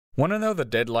Want to know the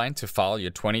deadline to file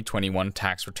your 2021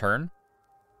 tax return?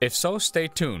 If so, stay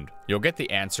tuned. You'll get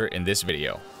the answer in this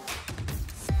video.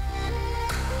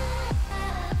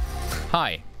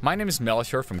 Hi, my name is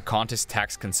Melchior from Contest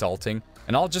Tax Consulting,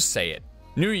 and I'll just say it.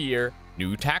 New year,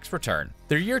 new tax return.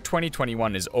 The year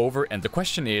 2021 is over, and the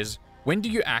question is, when do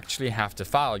you actually have to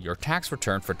file your tax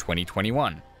return for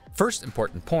 2021? First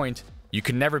important point, you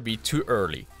can never be too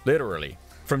early, literally.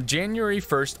 From January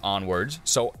 1st onwards,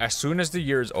 so as soon as the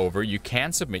year is over, you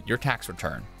can submit your tax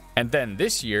return. And then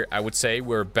this year, I would say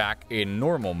we're back in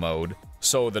normal mode,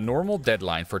 so the normal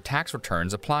deadline for tax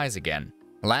returns applies again.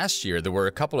 Last year, there were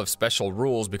a couple of special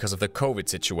rules because of the COVID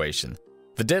situation.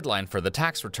 The deadline for the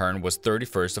tax return was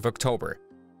 31st of October.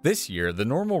 This year, the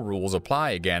normal rules apply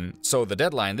again, so the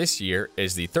deadline this year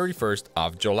is the 31st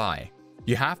of July.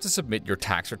 You have to submit your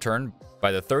tax return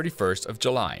by the 31st of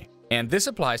July. And this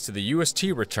applies to the UST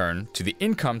return, to the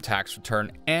income tax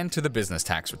return, and to the business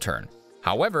tax return.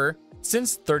 However,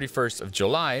 since 31st of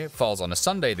July falls on a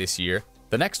Sunday this year,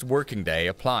 the next working day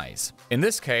applies. In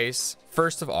this case,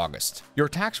 1st of August. Your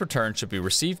tax return should be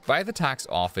received by the tax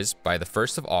office by the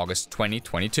 1st of August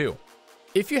 2022.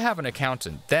 If you have an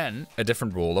accountant, then a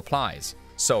different rule applies.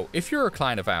 So if you're a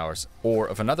client of ours or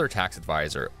of another tax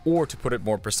advisor, or to put it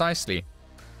more precisely,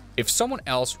 if someone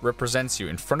else represents you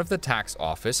in front of the tax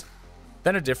office,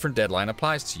 then a different deadline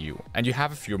applies to you, and you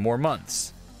have a few more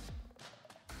months.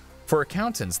 For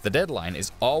accountants, the deadline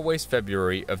is always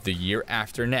February of the year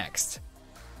after next.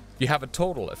 You have a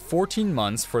total of 14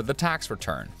 months for the tax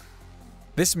return.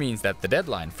 This means that the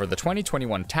deadline for the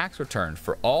 2021 tax return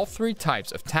for all three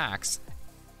types of tax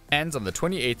ends on the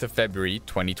 28th of February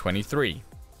 2023.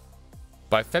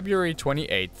 By February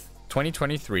 28th,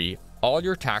 2023, all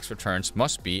your tax returns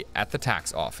must be at the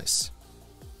tax office.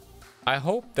 I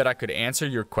hope that I could answer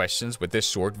your questions with this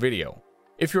short video.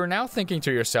 If you're now thinking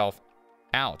to yourself,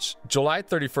 ouch, July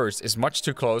 31st is much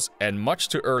too close and much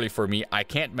too early for me, I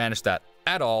can't manage that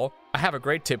at all, I have a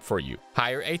great tip for you.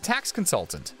 Hire a tax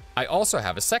consultant. I also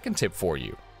have a second tip for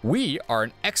you. We are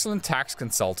an excellent tax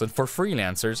consultant for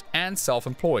freelancers and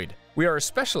self-employed. We are a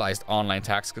specialized online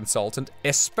tax consultant,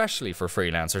 especially for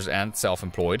freelancers and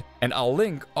self-employed, and I'll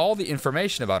link all the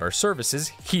information about our services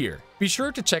here. Be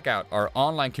sure to check out our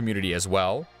online community as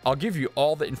well. I'll give you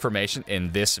all the information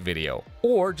in this video,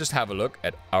 or just have a look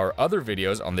at our other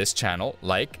videos on this channel,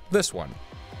 like this one.